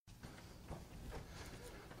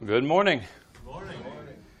Good morning. Good morning.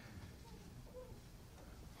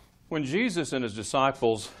 When Jesus and his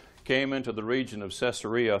disciples came into the region of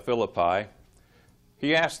Caesarea Philippi,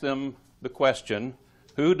 he asked them the question,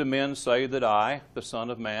 "Who do men say that I, the Son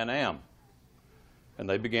of Man, am?" And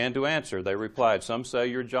they began to answer. They replied, "Some say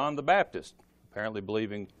you're John the Baptist," apparently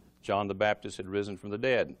believing John the Baptist had risen from the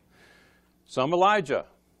dead. "Some Elijah,"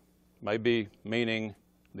 maybe meaning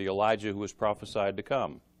the Elijah who was prophesied to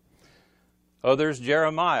come. Others,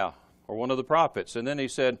 Jeremiah, or one of the prophets. And then he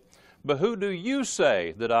said, "But who do you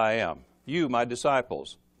say that I am? You, my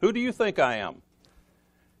disciples. Who do you think I am?"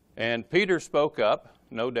 And Peter spoke up,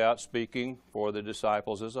 no doubt speaking for the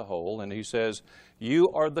disciples as a whole, and he says,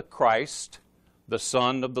 "You are the Christ, the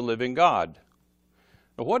Son of the living God."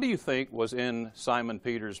 Now, what do you think was in Simon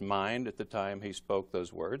Peter's mind at the time he spoke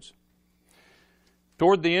those words?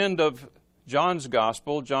 Toward the end of John's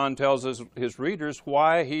Gospel, John tells his readers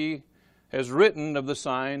why he has written of the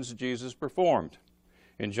signs Jesus performed.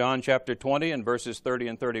 In John chapter 20 and verses 30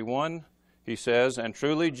 and 31, he says, "And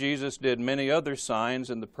truly Jesus did many other signs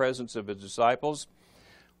in the presence of his disciples,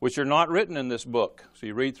 which are not written in this book." So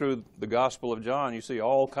you read through the Gospel of John, you see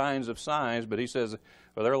all kinds of signs, but he says,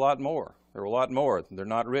 well, there are a lot more. There are a lot more. They're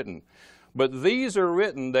not written. "But these are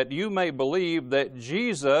written that you may believe that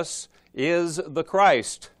Jesus is the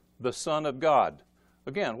Christ, the Son of God."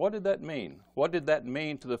 Again, what did that mean? What did that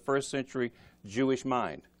mean to the first century Jewish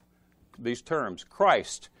mind? These terms,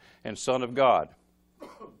 Christ and Son of God.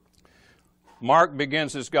 Mark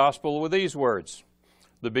begins his gospel with these words,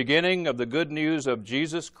 "The beginning of the good news of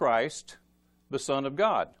Jesus Christ, the Son of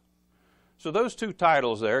God." So those two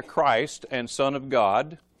titles there, Christ and Son of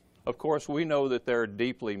God, of course we know that they're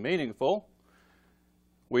deeply meaningful.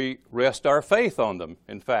 We rest our faith on them,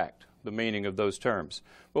 in fact, the meaning of those terms.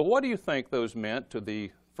 But what do you think those meant to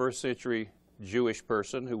the first century Jewish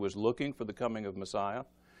person who was looking for the coming of Messiah?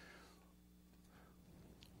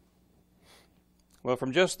 Well,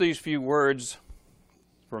 from just these few words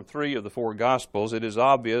from 3 of the 4 Gospels, it is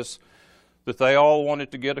obvious that they all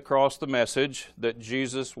wanted to get across the message that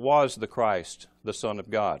Jesus was the Christ, the Son of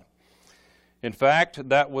God. In fact,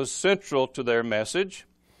 that was central to their message.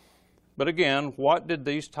 But again, what did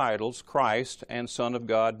these titles, Christ and Son of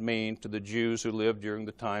God, mean to the Jews who lived during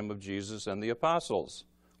the time of Jesus and the apostles?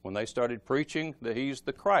 When they started preaching that He's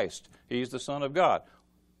the Christ, He's the Son of God,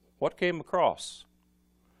 what came across?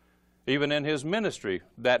 Even in His ministry,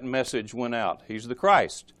 that message went out. He's the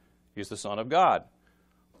Christ. He's the Son of God.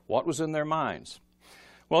 What was in their minds?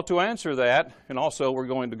 Well, to answer that, and also we're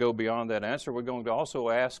going to go beyond that answer, we're going to also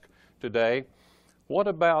ask today, what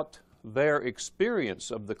about their experience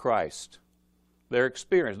of the Christ? Their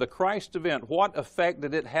experience, the Christ event, what effect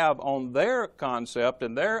did it have on their concept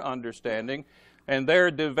and their understanding and their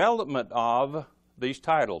development of these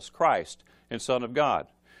titles, Christ and Son of God?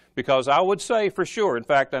 Because I would say for sure, in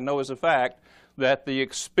fact I know as a fact, that the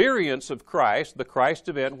experience of Christ, the Christ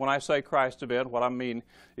event, when I say Christ event, what I mean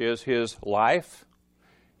is His life,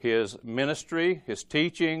 His ministry, His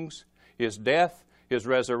teachings, His death, His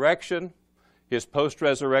resurrection, His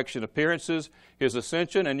post-resurrection appearances, His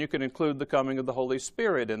ascension, and you can include the coming of the Holy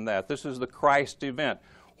Spirit in that. This is the Christ event.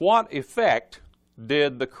 What effect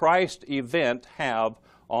did the Christ event have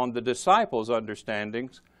on the disciples'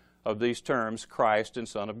 understandings of these terms, Christ and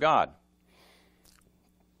Son of God?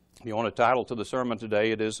 If you want a title to the sermon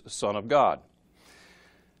today, it is Son of God.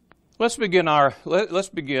 Let's begin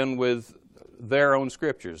with their own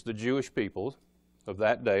scriptures, the Jewish people of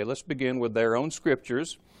that day. Let's begin with their own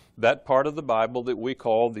scriptures, that part of the Bible that we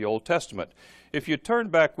call the Old Testament. If you turn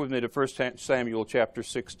back with me to 1 Samuel chapter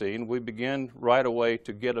 16, we begin right away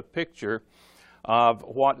to get a picture of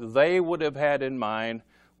what they would have had in mind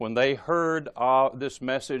when they heard this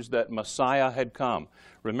message that Messiah had come.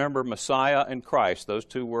 Remember, Messiah and Christ, those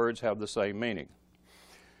two words have the same meaning.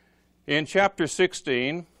 In chapter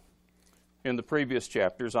 16, in the previous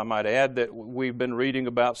chapters, I might add that we've been reading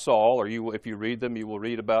about Saul, or if you read them, you will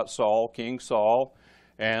read about Saul, King Saul,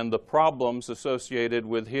 and the problems associated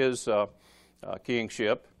with his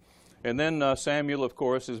kingship. And then Samuel, of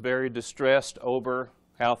course, is very distressed over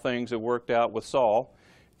how things have worked out with Saul.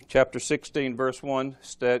 Chapter 16, verse 1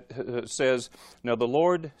 says, "Now the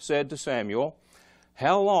Lord said to Samuel,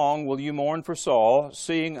 'How long will you mourn for Saul,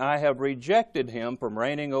 seeing I have rejected him from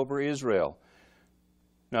reigning over Israel?'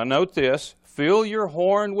 Now note this, 'Fill your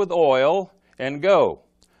horn with oil and go.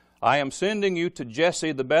 I am sending you to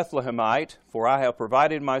Jesse the Bethlehemite, for I have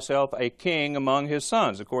provided myself a king among his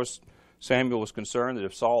sons.'" Of course, Samuel was concerned that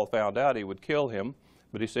if Saul found out, he would kill him,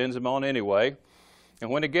 but he sends him on anyway. And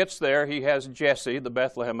when he gets there, he has Jesse the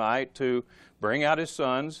Bethlehemite to bring out his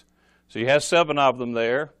sons. So he has 7 of them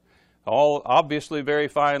there. All obviously very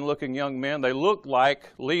fine-looking young men. They look like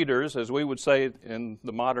leaders, as we would say in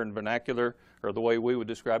the modern vernacular, or the way we would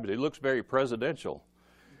describe it. It looks very presidential,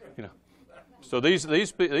 you know. So these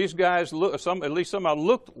guys look, at least some of them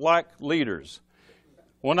looked like leaders.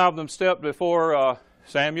 One of them stepped before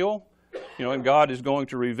Samuel, you know, and God is going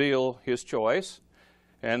to reveal his choice.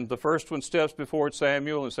 And the first one steps before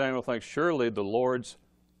Samuel, and Samuel thinks, surely the Lord's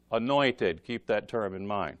anointed, keep that term in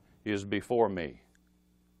mind, is before me.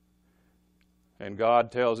 And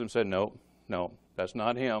God tells him, said, no, that's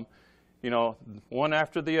not him. You know, one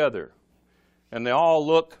after the other. And they all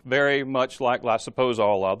look very much like, I suppose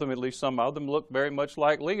all of them, at least some of them look very much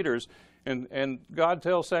like leaders. And God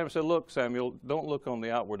tells Samuel, said, look, Samuel, don't look on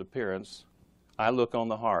the outward appearance. I look on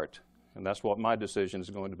the heart. And that's what my decision is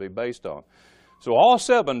going to be based on. So all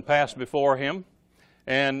 7 passed before him,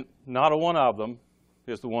 and not a one of them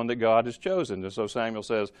is the one that God has chosen. And so Samuel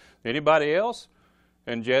says, anybody else?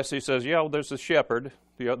 And Jesse says, yeah, well, there's a shepherd,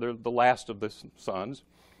 the last of the sons.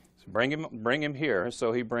 So bring him here.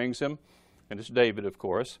 So he brings him, and it's David, of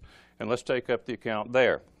course. And let's take up the account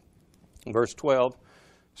there. Verse 12,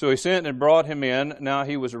 so he sent and brought him in. Now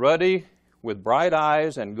he was ruddy, with bright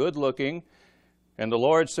eyes and good looking. And the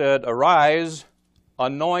Lord said, arise,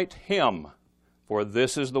 anoint him, for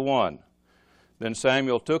this is the one. Then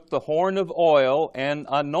Samuel took the horn of oil and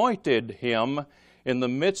anointed him in the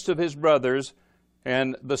midst of his brothers.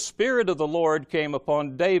 And the Spirit of the Lord came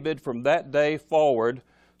upon David from that day forward.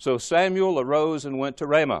 So Samuel arose and went to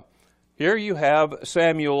Ramah. Here you have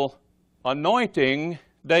Samuel anointing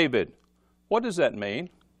David. What does that mean?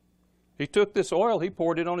 He took this oil, he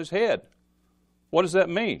poured it on his head. What does that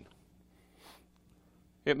mean?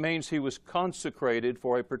 It means he was consecrated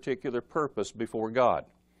for a particular purpose before God,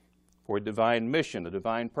 for a divine mission, a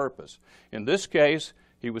divine purpose. In this case,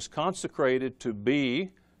 he was consecrated to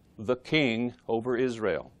be the king over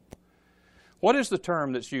Israel. What is the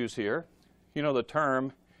term that's used here? You know, the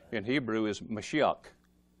term in Hebrew is Mashiach.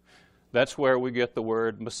 That's where we get the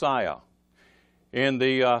word Messiah. In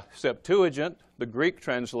the Septuagint, the Greek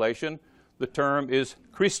translation, the term is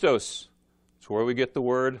Christos. It's where we get the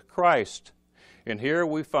word Christ. And here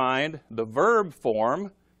we find the verb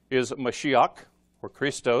form is Mashiach, or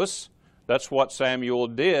Christos. That's what Samuel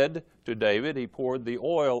did to David. He poured the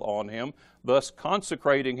oil on him, thus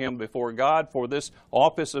consecrating him before God for this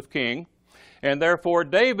office of king. And therefore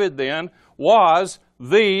David then was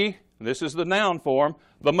this is the noun form,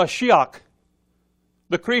 the Mashiach,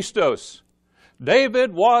 the Christos.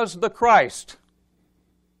 David was the Christ.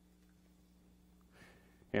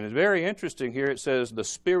 And it's very interesting here. It says, the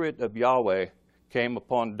Spirit of Yahweh came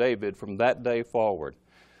upon David from that day forward.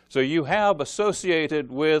 So you have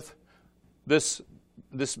associated with this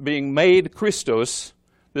being made Christos,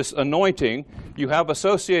 this anointing, you have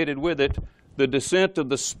associated with it the descent of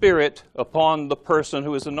the Spirit upon the person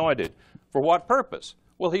who is anointed. For what purpose?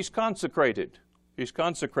 Well, he's consecrated. He's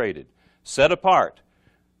consecrated, set apart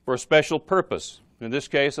for a special purpose, in this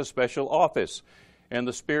case, a special office. And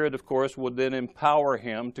the Spirit, of course, would then empower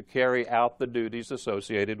him to carry out the duties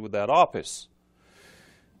associated with that office.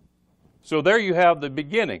 So there you have the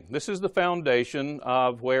beginning. This is the foundation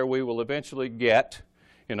of where we will eventually get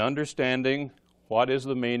in understanding what is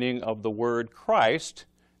the meaning of the word Christ,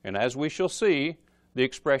 and as we shall see, the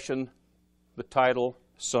expression, the title,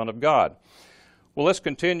 Son of God. Well, let's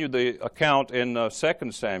continue the account in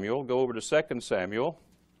 2 Samuel. Go over to 2 Samuel,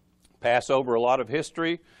 pass over a lot of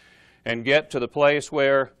history, and get to the place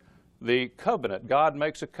where the covenant, God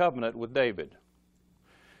makes a covenant with David.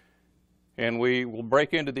 And we will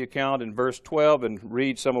break into the account in verse 12 and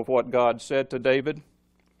read some of what God said to David.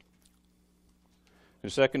 In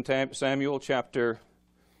 2 Samuel chapter,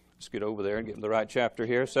 let's get over there and get in the right chapter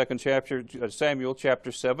here. 2 Samuel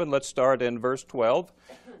chapter 7, let's start in verse 12.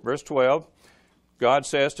 Verse 12, God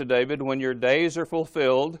says to David, when your days are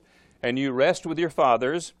fulfilled and you rest with your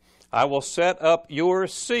fathers, I will set up your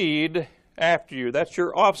seed after you. That's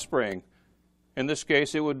your offspring. In this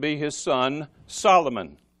case, it would be his son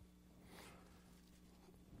Solomon,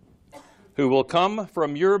 who will come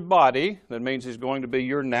from your body. That means he's going to be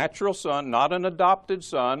your natural son, not an adopted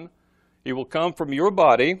son. He will come from your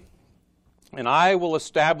body, and I will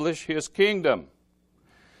establish his kingdom.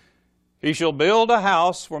 He shall build a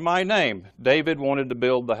house for my name. David wanted to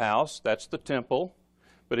build the house. That's the temple.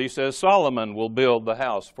 But he says Solomon will build the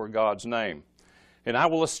house for God's name. And I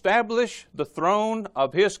will establish the throne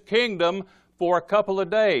of his kingdom for a couple of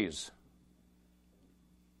days.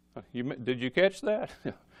 Did you catch that?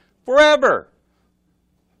 Forever.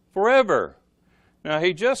 Forever. Now,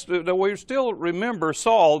 we still remember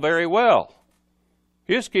Saul very well.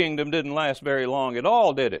 His kingdom didn't last very long at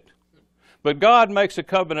all, did it? But God makes a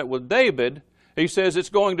covenant with David. He says it's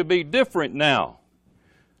going to be different now.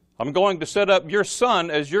 I'm going to set up your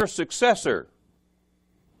son as your successor.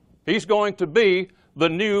 He's going to be the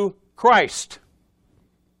new Christ,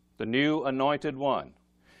 the new anointed one.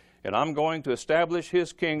 And I'm going to establish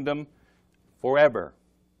his kingdom forever.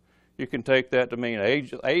 You can take that to mean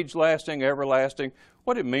age-lasting, everlasting.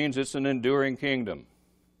 What it means, it's an enduring kingdom.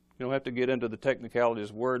 You don't have to get into the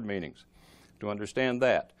technicalities of word meanings to understand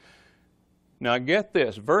that. Now get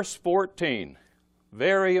this, verse 14,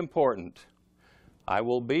 very important. I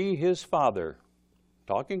will be his father,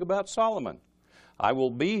 talking about Solomon. I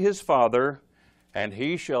will be his father, and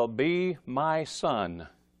he shall be my son.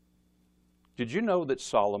 Did you know that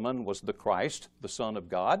Solomon was the Christ, the Son of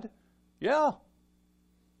God? Yeah.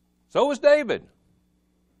 So was David.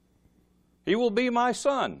 He will be my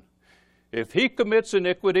son. If he commits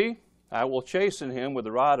iniquity, I will chasten him with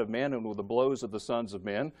the rod of men and with the blows of the sons of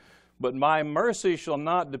men. But my mercy shall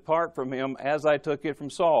not depart from him as I took it from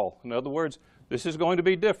Saul. In other words, this is going to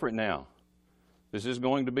be different now. This is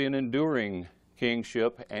going to be an enduring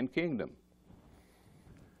kingship and kingdom.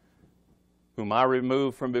 Whom I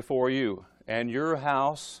remove from before you, and your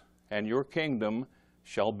house and your kingdom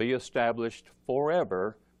shall be established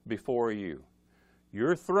forever before you.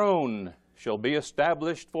 Your throne shall be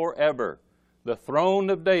established forever. The throne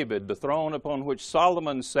of David, the throne upon which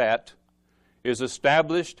Solomon sat, is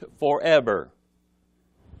established forever.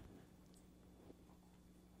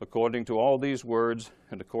 According to all these words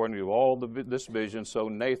and according to all this vision, so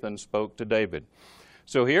Nathan spoke to David.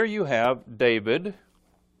 So here you have David,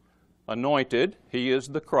 anointed. He is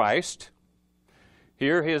the Christ.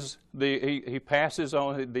 Here he passes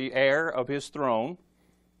on the heir of his throne.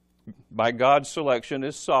 By God's selection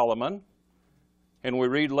is Solomon. And we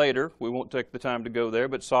read later, we won't take the time to go there,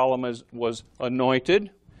 but Solomon was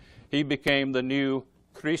anointed. He became the new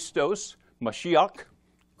Christos, Mashiach,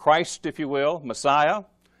 Christ, if you will, Messiah,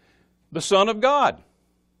 the Son of God.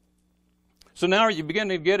 So now you begin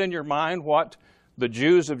to get in your mind what the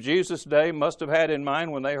Jews of Jesus' day must have had in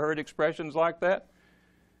mind when they heard expressions like that.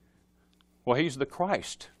 Well, he's the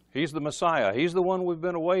Christ. He's the Messiah. He's the one we've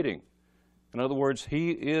been awaiting. In other words,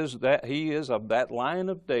 he is of that line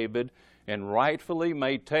of David, and rightfully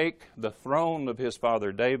may take the throne of his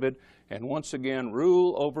father David and once again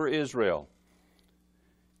rule over Israel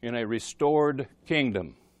in a restored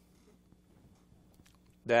kingdom.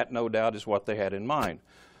 That, no doubt, is what they had in mind.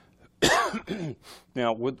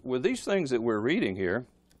 Now, with these things that we're reading here,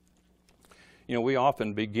 you know, we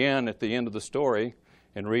often begin at the end of the story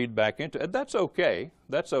and read back into it. That's okay.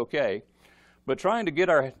 That's okay. But trying to get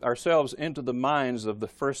ourselves into the minds of the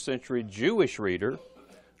first century Jewish reader,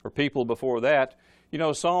 or people before that, you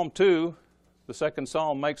know, Psalm 2, the second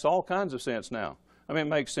Psalm, makes all kinds of sense now. I mean, it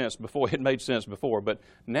makes sense before, it made sense before, but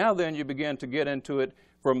now then you begin to get into it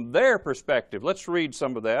from their perspective. Let's read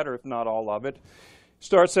some of that, or if not all of it.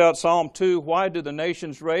 Starts out Psalm 2, why do the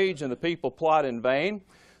nations rage and the people plot in vain?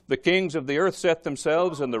 The kings of the earth set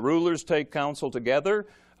themselves and the rulers take counsel together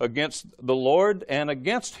against the Lord and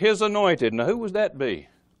against his anointed. Now, who would that be?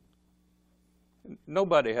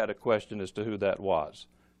 Nobody had a question as to who that was.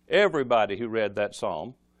 Everybody who read that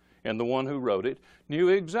psalm, and the one who wrote it, knew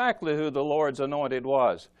exactly who the Lord's anointed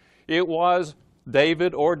was. It was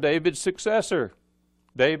David or David's successor.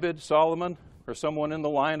 David, Solomon, or someone in the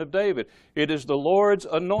line of David. It is the Lord's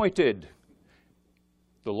anointed.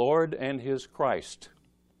 The Lord and his Christ.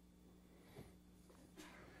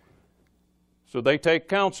 So they take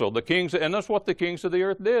counsel. The kings, and that's what the kings of the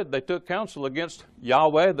earth did. They took counsel against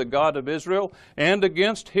Yahweh, the God of Israel, and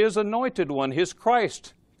against his anointed one, his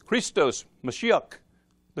Christ, Christos, Mashiach,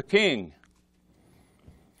 the King.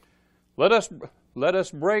 Let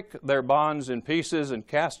us break their bonds in pieces and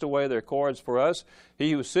cast away their cords for us.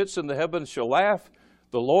 He who sits in the heavens shall laugh.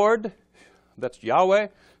 The Lord, that's Yahweh,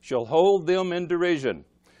 shall hold them in derision.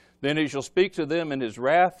 Then he shall speak to them in his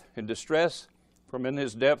wrath, in distress, from in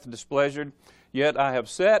his depth displeasure. Yet I have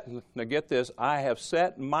set, now get this, I have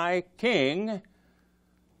set my king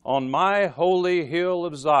on my holy hill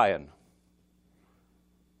of Zion.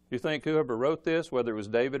 You think whoever wrote this, whether it was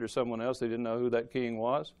David or someone else, they didn't know who that king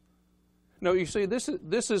was? No, you see, this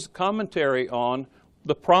is commentary on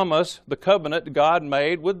the promise, the covenant God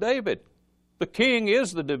made with David. The king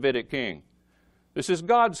is the Davidic king. This is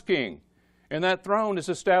God's king. And that throne is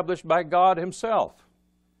established by God himself.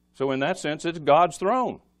 So in that sense, it's God's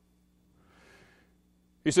throne.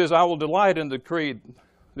 He says, I will delight in the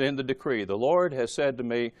decree. The Lord has said to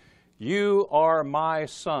me, you are my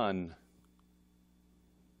son.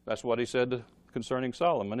 That's what he said concerning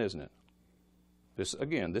Solomon, isn't it?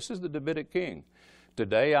 This is the Davidic king.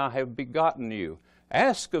 Today I have begotten you,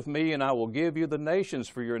 Ask of me, and I will give you the nations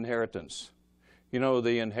for your inheritance. You know,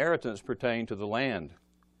 the inheritance pertained to the land.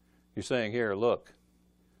 He's saying here, look,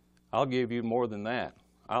 I'll give you more than that.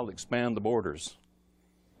 I'll expand the borders.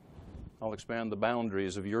 I'll expand the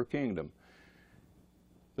boundaries of your kingdom.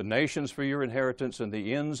 The nations for your inheritance and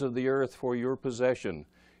the ends of the earth for your possession.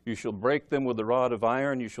 You shall break them with a rod of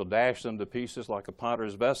iron. You shall dash them to pieces like a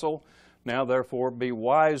potter's vessel. Now therefore be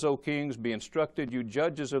wise, O kings, be instructed, you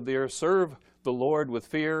judges of the earth. Serve the Lord with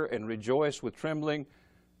fear and rejoice with trembling.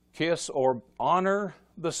 Kiss or honor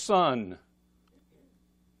the Son.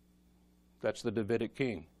 That's the Davidic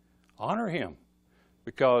king. Honor him,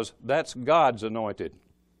 because that's God's anointed.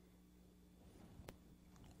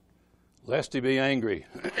 Lest he be angry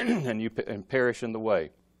and perish in the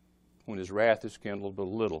way, when his wrath is kindled but a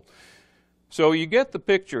little. So you get the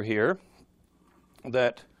picture here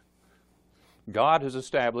that God has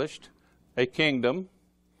established a kingdom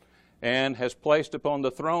and has placed upon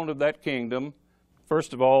the throne of that kingdom,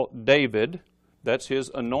 first of all, David. That's his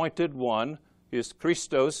anointed one, his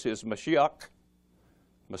Christos, his Mashiach,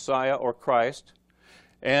 Messiah or Christ.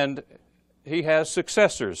 And he has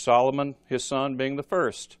successors, Solomon, his son, being the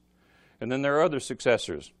first. And then there are other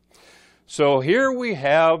successors. So here we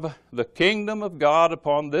have the kingdom of God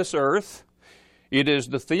upon this earth. It is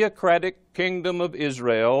the theocratic kingdom of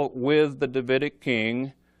Israel with the Davidic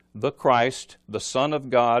king, the Christ, the Son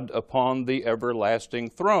of God, upon the everlasting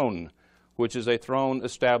throne, which is a throne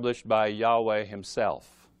established by Yahweh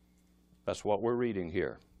himself. That's what we're reading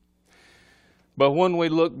here. But when we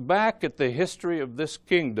look back at the history of this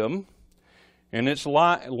kingdom and its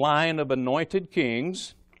line of anointed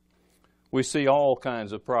kings, we see all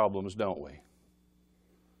kinds of problems, don't we?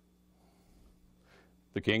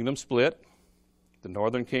 The kingdom split. The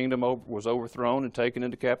northern kingdom was overthrown and taken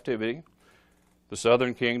into captivity. The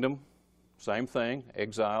southern kingdom, same thing,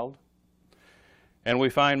 exiled. And we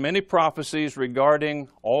find many prophecies regarding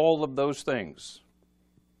all of those things.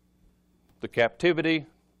 The captivity,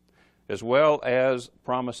 as well as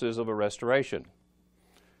promises of a restoration.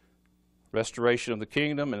 Restoration of the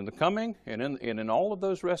kingdom and the coming, and in all of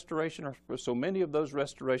those restoration, or so many of those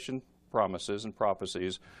restoration promises and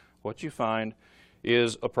prophecies, what you find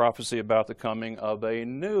is a prophecy about the coming of a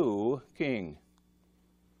new king.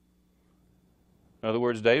 In other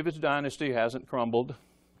words, David's dynasty hasn't crumbled.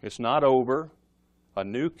 It's not over. A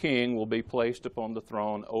new king will be placed upon the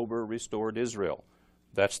throne over restored Israel.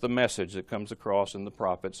 That's the message that comes across in the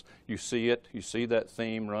prophets. You see it. You see that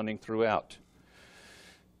theme running throughout.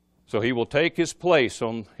 So he will take his place,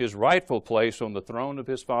 on his rightful place on the throne of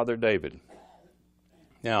his father David.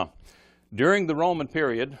 Now, during the Roman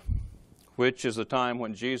period, which is the time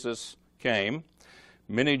when Jesus came,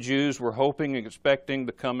 many Jews were hoping and expecting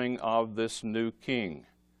the coming of this new king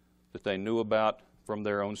that they knew about from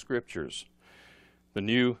their own scriptures. The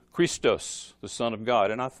new Christos, the Son of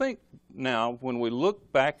God. And I think now, when we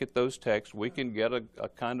look back at those texts, we can get a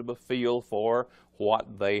kind of a feel for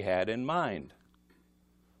what they had in mind.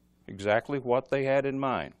 Exactly what they had in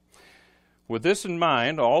mind. With this in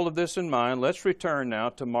mind, all of this in mind, let's return now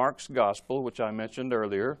to Mark's Gospel, which I mentioned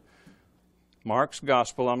earlier. Mark's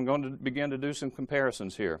Gospel, I'm going to begin to do some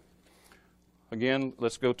comparisons here. Again,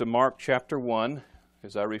 let's go to Mark chapter 1,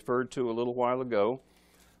 as I referred to a little while ago.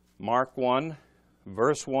 Mark 1,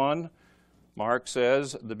 verse 1, Mark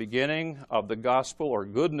says, the beginning of the gospel or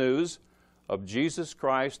good news of Jesus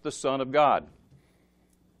Christ, the Son of God.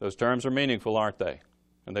 Those terms are meaningful, aren't they?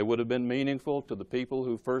 And they would have been meaningful to the people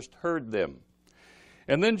who first heard them.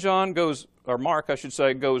 And then Mark,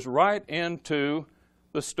 goes right into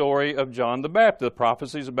the story of John the Baptist, the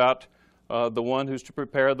prophecies about the one who's to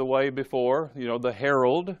prepare the way before, the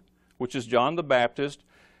herald, which is John the Baptist.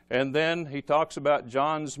 And then he talks about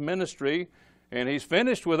John's ministry, and he's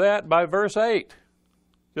finished with that by verse 8.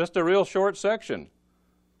 Just a real short section.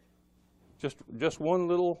 Just one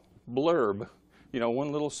little blurb,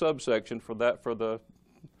 one little subsection for the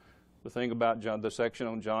thing about John, the section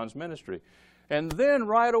on John's ministry. And then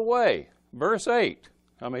right away, verse 8.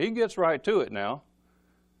 He gets right to it now.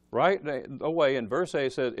 Right away in verse 8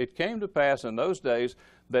 it says, it came to pass in those days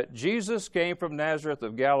that Jesus came from Nazareth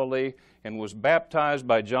of Galilee and was baptized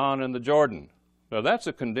by John in the Jordan. Now that's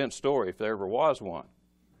a condensed story if there ever was one.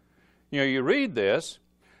 You read this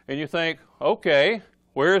and you think, okay,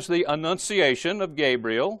 where's the annunciation of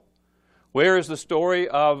Gabriel? Where is the story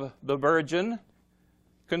of the virgin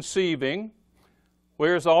conceiving?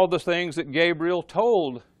 Where's all the things that Gabriel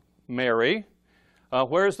told Mary?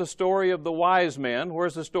 Where's the story of the wise men?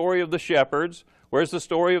 Where's the story of the shepherds? Where's the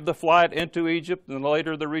story of the flight into Egypt and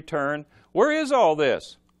later the return? Where is all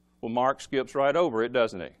this? Well, Mark skips right over it,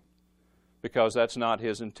 doesn't he? because that's not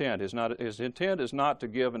his intent. His intent is not to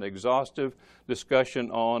give an exhaustive discussion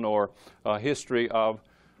on or history of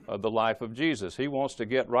the life of Jesus. He wants to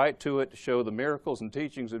get right to it, to show the miracles and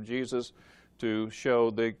teachings of Jesus, to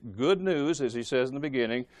show the good news, as he says in the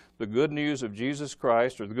beginning, the good news of Jesus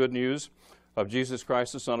Christ, or the good news of Jesus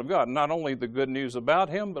Christ, the Son of God. Not only the good news about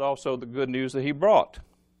him, but also the good news that he brought.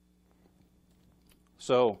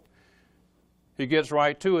 So he gets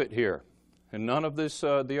right to it here, and none of this,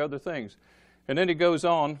 the other things. And then he goes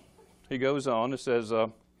on, it says,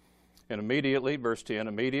 and immediately, verse 10,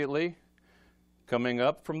 immediately, coming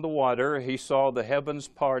up from the water, he saw the heavens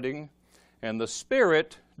parting, and the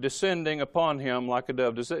Spirit descending upon him like a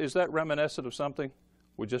dove. Is that reminiscent of something?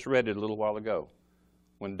 We just read it a little while ago.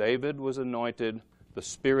 When David was anointed, the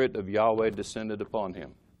Spirit of Yahweh descended upon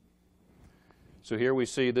him. So here we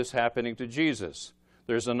see this happening to Jesus.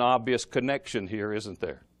 There's an obvious connection here, isn't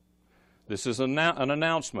there? This is an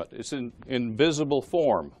announcement. It's in visible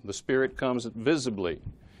form. The Spirit comes visibly.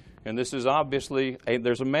 And this is obviously,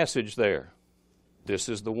 there's a message there. This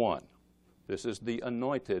is the one. This is the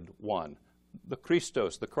anointed one. The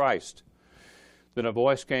Christos, the Christ. Then a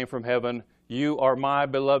voice came from heaven, "You are my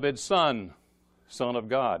beloved Son, Son of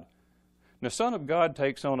God." Now, Son of God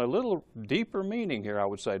takes on a little deeper meaning here, I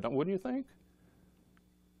would say, wouldn't you think?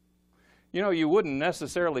 You know, you wouldn't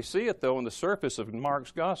necessarily see it, though, on the surface of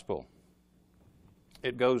Mark's Gospel.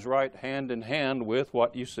 It goes right hand in hand with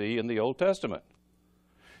what you see in the Old Testament.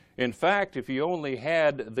 In fact, if you only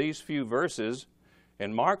had these few verses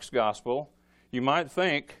in Mark's Gospel, you might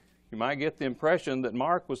get the impression that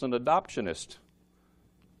Mark was an adoptionist,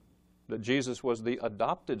 that Jesus was the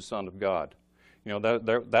adopted Son of God. You know,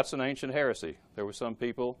 that's an ancient heresy. There were some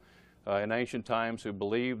people in ancient times who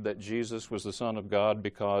believed that Jesus was the Son of God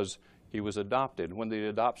because he was adopted. When did the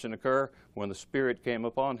adoption occur? When the Spirit came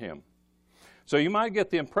upon him. So you might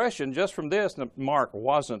get the impression just from this that Mark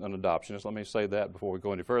wasn't an adoptionist. Let me say that before we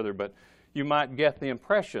go any further. But you might get the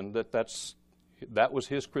impression that that was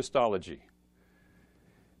his Christology.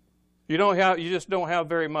 You just don't have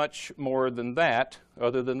very much more than that,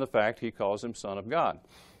 other than the fact he calls him Son of God.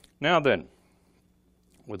 Now then,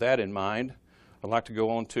 with that in mind, I'd like to go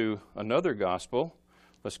on to another gospel.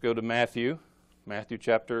 Let's go to Matthew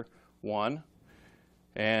chapter 1,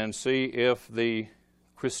 and see if the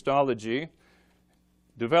Christology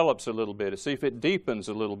develops a little bit, see if it deepens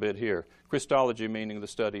a little bit here. Christology meaning the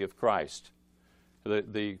study of Christ,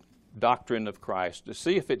 the doctrine of Christ. To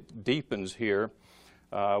see if it deepens here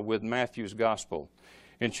with Matthew's gospel.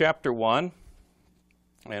 In chapter 1,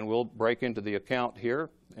 and we'll break into the account here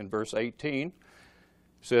in verse 18, it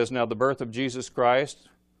says, "Now the birth of Jesus Christ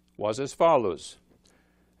was as follows.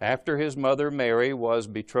 After his mother Mary was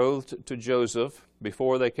betrothed to Joseph,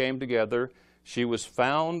 before they came together, she was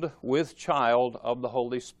found with child of the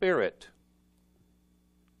Holy Spirit."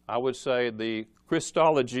 I would say the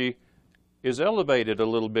Christology is elevated a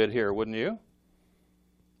little bit here, wouldn't you?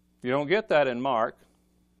 You don't get that in Mark.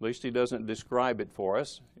 At least he doesn't describe it for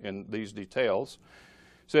us in these details.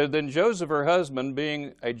 It said, "Then Joseph, her husband,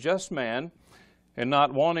 being a just man, and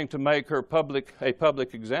not wanting to make her a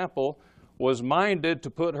public example, was minded to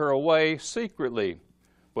put her away secretly.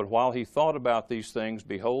 But while he thought about these things,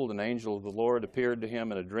 behold, an angel of the Lord appeared to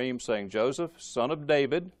him in a dream, saying, Joseph, son of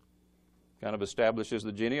David," kind of establishes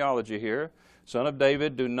the genealogy here, "son of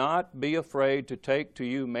David, do not be afraid to take to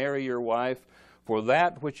you Mary your wife, for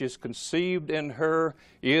that which is conceived in her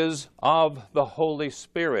is of the Holy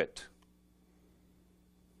Spirit."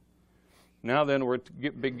 Now then, we're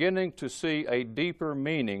beginning to see a deeper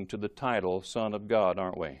meaning to the title Son of God,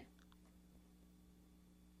 aren't we?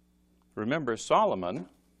 Remember, Solomon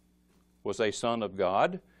was a son of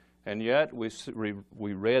God, and yet we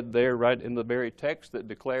read there right in the very text that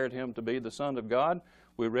declared him to be the Son of God,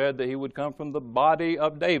 we read that he would come from the body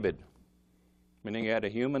of David, meaning he had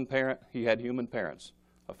human parents,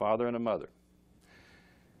 a father and a mother.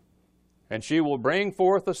 "And she will bring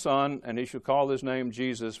forth a son, and he shall call his name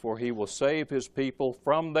Jesus, for he will save his people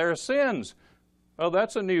from their sins." Oh,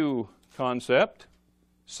 that's a new concept.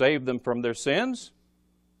 Save them from their sins.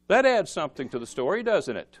 That adds something to the story,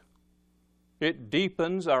 doesn't it? It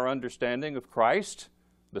deepens our understanding of Christ,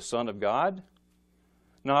 the Son of God.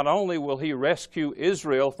 Not only will he rescue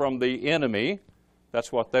Israel from the enemy,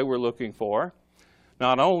 that's what they were looking for.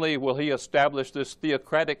 Not only will he establish this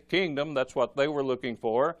theocratic kingdom, that's what they were looking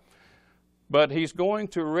for, but he's going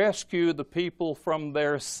to rescue the people from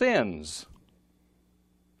their sins.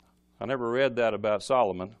 I never read that about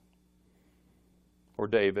Solomon or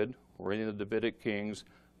David or any of the Davidic kings.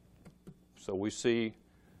 So we see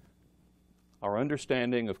our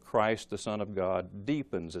understanding of Christ, the Son of God,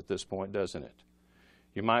 deepens at this point, doesn't it?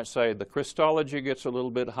 You might say the Christology gets a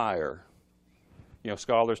little bit higher. You know,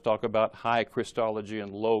 scholars talk about high Christology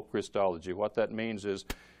and low Christology. What that means is,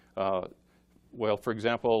 well, for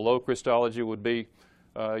example, a low Christology would be,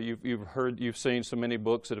 you've seen so many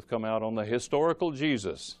books that have come out on the historical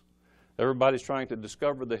Jesus. Everybody's trying to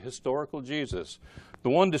discover the historical Jesus. The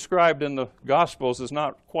one described in the Gospels is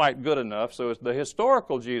not quite good enough, so it's the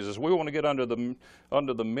historical Jesus. We want to get under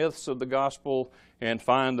the myths of the Gospel and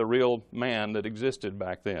find the real man that existed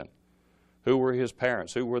back then. Who were his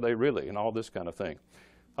parents? Who were they really? And all this kind of thing.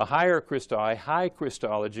 A high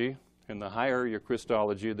Christology, and the higher your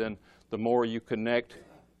Christology, then the more you connect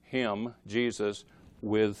him, Jesus,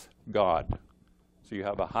 with God. So you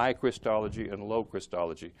have a high Christology and a low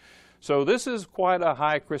Christology. So this is quite a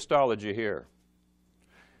high Christology here.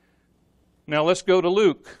 Now let's go to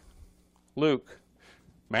Luke. Luke.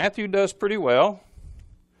 Matthew does pretty well,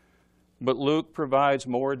 but Luke provides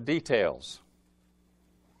more details.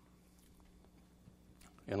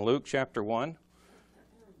 In Luke chapter 1,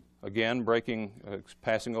 again,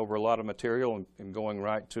 passing over a lot of material and going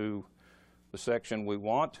right to the section we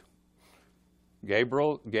want.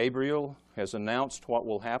 Gabriel has announced what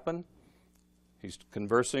will happen. He's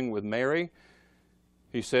conversing with Mary.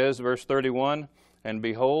 He says, verse 31, "And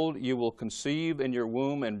behold, you will conceive in your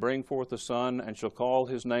womb and bring forth a son, and shall call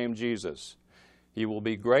his name Jesus. He will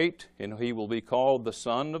be great, and he will be called the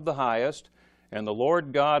Son of the Highest, and the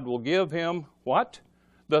Lord God will give him," what?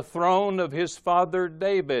 "The throne of his father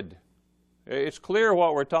David." It's clear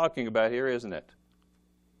what we're talking about here, isn't it?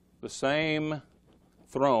 The same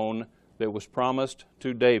throne that was promised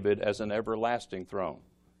to David as an everlasting throne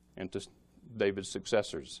and to David's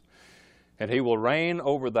successors. "And he will reign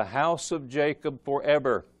over the house of Jacob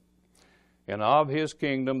forever, and of his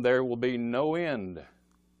kingdom there will be no end."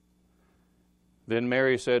 Then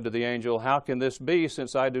Mary said to the angel, "How can this be,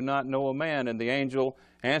 since I do not know a man?" And the angel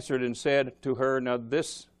answered and said to her, now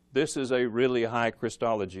this is a really high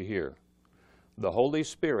Christology here. "The Holy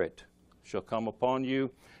Spirit shall come upon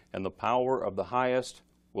you, and the power of the Highest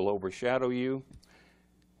will overshadow you.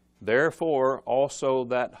 Therefore also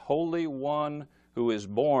that Holy One who is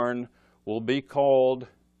born will be called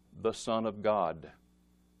the Son of God."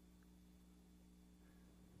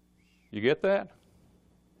 You get that?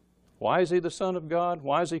 Why is he the Son of God?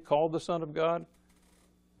 Why is he called the Son of God?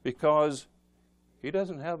 Because he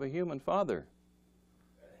doesn't have a human father.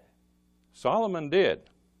 Solomon did.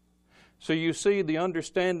 So you see, the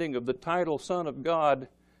understanding of the title Son of God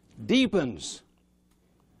deepens.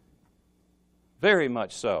 Very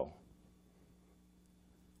much so.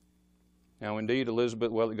 Now, indeed, Elizabeth,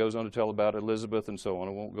 well, it goes on to tell about Elizabeth and so on.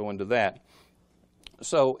 I won't go into that.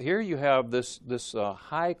 So here you have this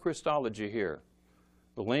high Christology here.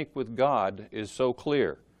 The link with God is so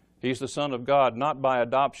clear. He's the Son of God, not by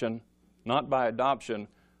adoption,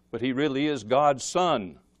 but he really is God's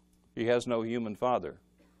Son. He has no human father.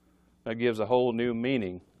 That gives a whole new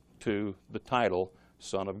meaning to the title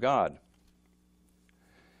Son of God.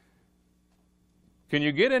 Can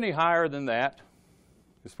you get any higher than that,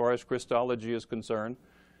 as far as Christology is concerned?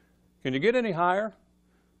 Can you get any higher?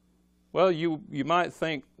 Well, you might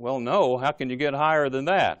think, well, no, how can you get higher than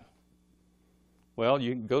that? Well,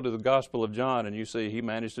 you can go to the Gospel of John and you see he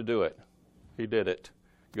managed to do it. He did it.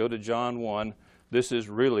 Go to John 1. This is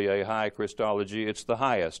really a high Christology. It's the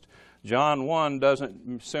highest. John 1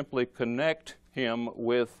 doesn't simply connect him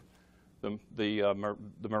with the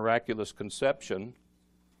miraculous conception.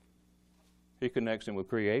 He connects him with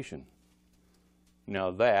creation.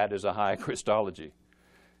 Now that is a high Christology.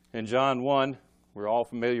 In John 1, we're all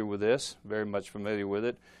familiar with this, very much familiar with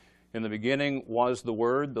it. In the beginning was the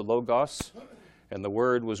Word, the Logos, and the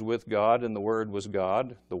Word was with God, and the Word was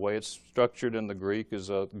God. The way it's structured in the Greek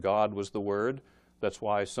is God was the Word. That's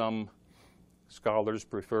why some scholars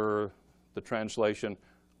prefer the translation,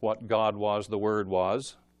 what God was, the Word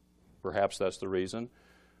was. Perhaps that's the reason.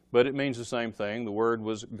 But it means the same thing. The Word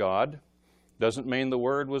was God. Doesn't mean the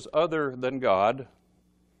Word was other than God.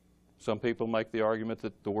 Some people make the argument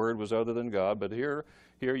that the Word was other than God, but here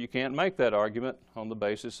you can't make that argument on the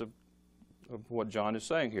basis of what John is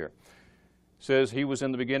saying here. It says, "He was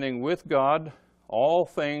in the beginning with God. All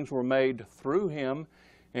things were made through him,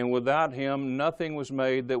 and without him nothing was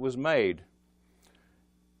made that was made."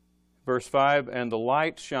 Verse 5, "And the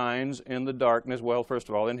light shines in the darkness." Well, first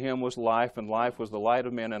of all, in him was life, and life was the light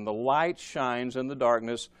of men. And the light shines in the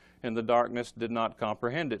darkness, and the darkness did not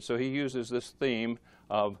comprehend it. So he uses this theme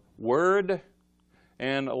of Word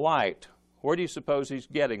and light. Where do you suppose he's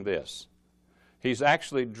getting this? He's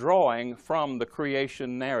actually drawing from the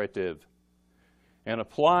creation narrative and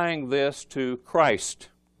applying this to Christ.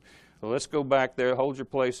 So let's go back there. Hold your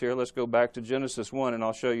place here. Let's go back to Genesis 1, and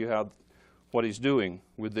I'll show you what he's doing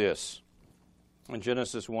with this. In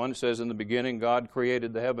Genesis 1, it says, "In the beginning God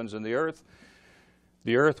created the heavens and the earth.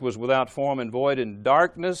 The earth was without form and void, and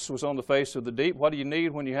darkness was on the face of the deep." What do you need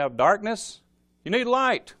when you have darkness? You need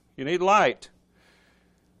light. You need light.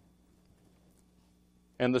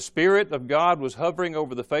 "And the Spirit of God was hovering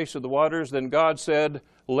over the face of the waters. Then God said,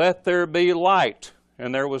 'Let there be light.'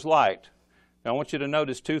 And there was light." Now I want you to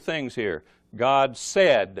notice two things here. God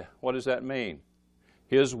said. What does that mean?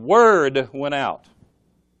 His word went out.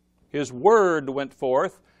 His word went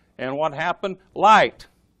forth, and what happened? Light.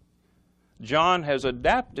 John has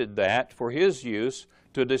adapted that for his use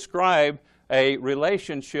to describe a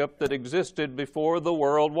relationship that existed before the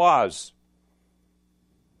world was.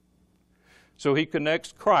 So he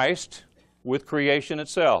connects Christ with creation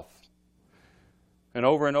itself. And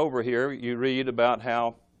over here you read about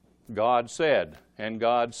how God said, and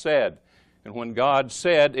God said. And when God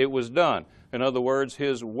said, it was done. In other words,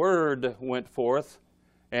 His word went forth,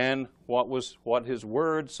 and what His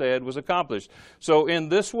word said was accomplished. So in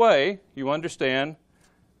this way, you understand,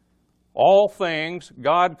 all things,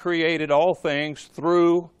 God created all things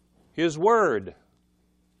through His word.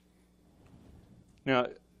 Now,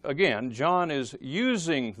 again, John is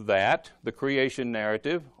using that, the creation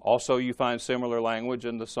narrative. Also, you find similar language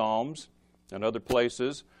in the Psalms and other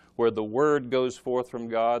places where the Word goes forth from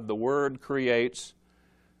God, the Word creates.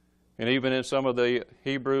 And even in some of the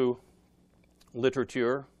Hebrew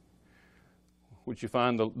literature, which you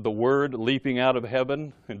find the Word leaping out of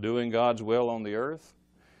heaven and doing God's will on the earth.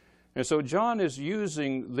 And so John is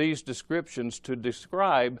using these descriptions to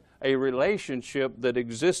describe a relationship that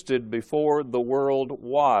existed before the world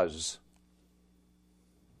was.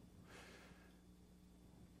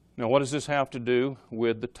 Now, what does this have to do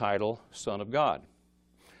with the title Son of God?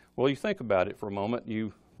 Well, you think about it for a moment,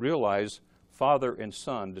 you realize Father and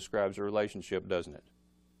Son describes a relationship, doesn't it?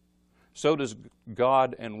 So does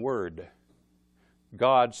God and Word.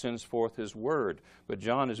 God sends forth His Word, but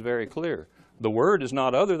John is very clear. The Word is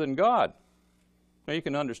not other than God. Now, you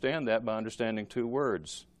can understand that by understanding two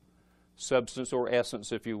words. Substance or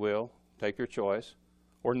essence, if you will. Take your choice.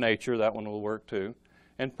 Or nature, that one will work too.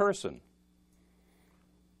 And person.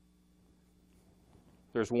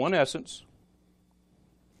 There's one essence.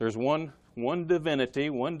 There's one divinity,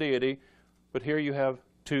 one deity, but here you have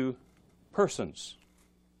two persons.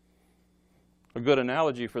 A good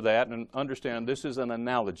analogy for that, and understand this is an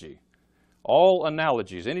analogy. All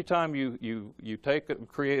analogies, anytime you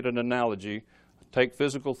create an analogy, take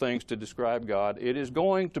physical things to describe God, it is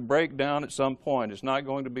going to break down at some point. It's not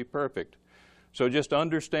going to be perfect. So just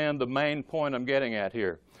understand the main point I'm getting at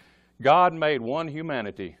here. God made one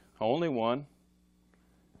humanity, only one.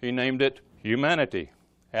 He named it humanity,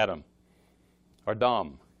 Adam, or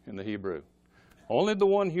Adam in the Hebrew. Only the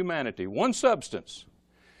one humanity, one substance.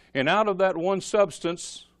 And out of that one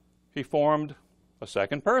substance, He formed a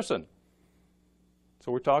second person.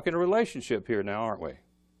 So we're talking a relationship here now, aren't we?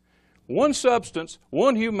 One substance,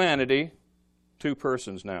 one humanity, two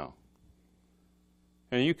persons now.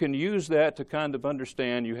 And you can use that to kind of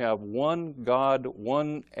understand you have one God,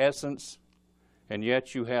 one essence, and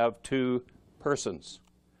yet you have two persons.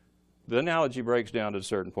 The analogy breaks down to a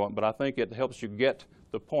certain point, but I think it helps you get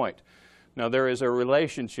the point. Now, there is a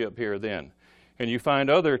relationship here then, and you find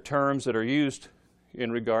other terms that are used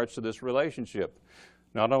in regards to this relationship.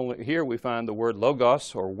 Not only here we find the word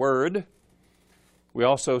logos, or word. We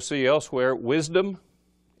also see elsewhere wisdom,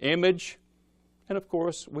 image, and of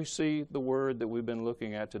course we see the word that we've been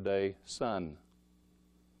looking at today, son.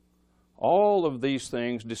 All of these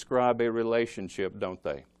things describe a relationship, don't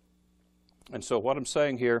they? And so what I'm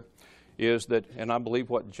saying here is that, and I believe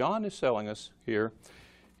what John is telling us here,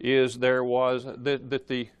 is there was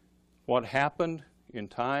what happened in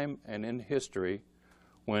time and in history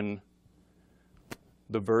when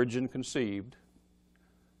the Virgin conceived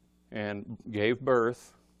and gave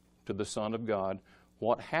birth to the Son of God.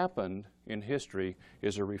 What happened in history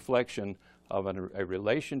is a reflection of a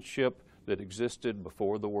relationship that existed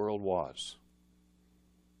before the world was.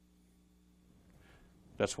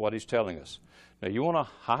 That's what he's telling us. Now, you want a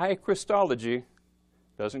high Christology,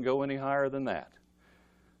 doesn't go any higher than that.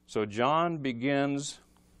 So John begins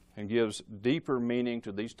and gives deeper meaning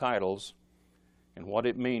to these titles and what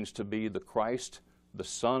it means to be the Christ, the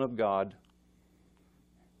Son of God,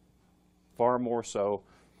 far more so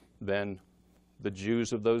than the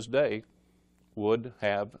Jews of those days would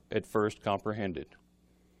have at first comprehended.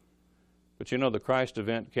 But you know, the Christ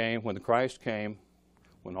event came, when the Christ came,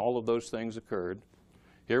 when all of those things occurred.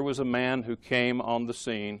 Here was a man who came on the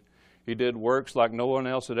scene. He did works like no one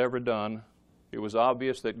else had ever done. It was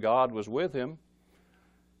obvious that God was with him.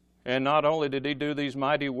 And not only did he do these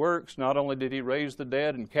mighty works, not only did he raise the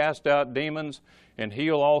dead and cast out demons and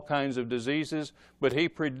heal all kinds of diseases, but he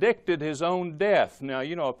predicted his own death. Now,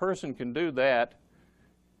 you know, a person can do that,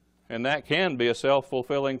 and that can be a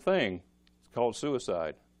self-fulfilling thing. It's called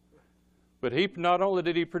suicide. But he not only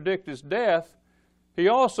did he predict his death, he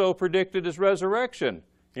also predicted his resurrection,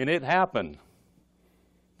 and it happened.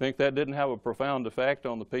 Think that didn't have a profound effect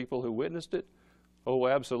on the people who witnessed it? Oh,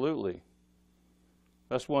 absolutely.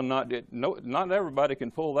 That's one not everybody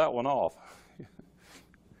can pull that one off.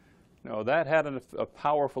 No, that had a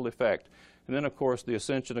powerful effect. And then, of course, the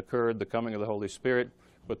ascension occurred, the coming of the Holy Spirit,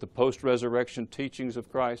 but the post-resurrection teachings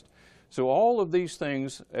of Christ. So all of these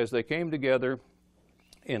things, as they came together,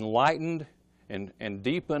 enlightened and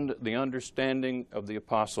deepened the understanding of the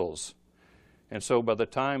apostles. And so by the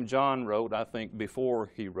time John wrote, I think before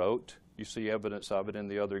he wrote, you see evidence of it in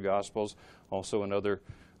the other Gospels, also in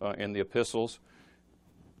the epistles,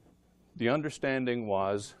 the understanding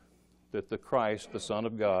was that the Christ, the Son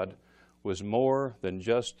of God, was more than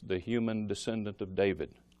just the human descendant of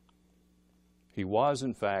David. He was,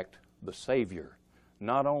 in fact, the Savior,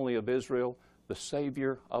 not only of Israel, the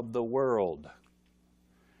Savior of the world.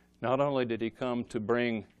 Not only did he come to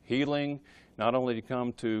bring healing, not only did he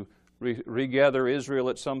come to regather Israel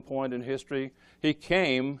at some point in history, he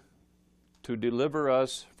came to deliver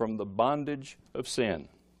us from the bondage of sin.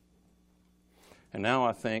 And now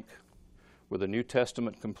I think, with the New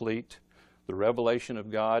Testament complete, the revelation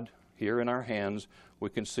of God here in our hands, we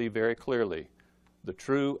can see very clearly the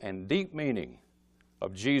true and deep meaning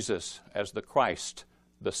of Jesus as the Christ,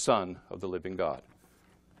 the Son of the living God.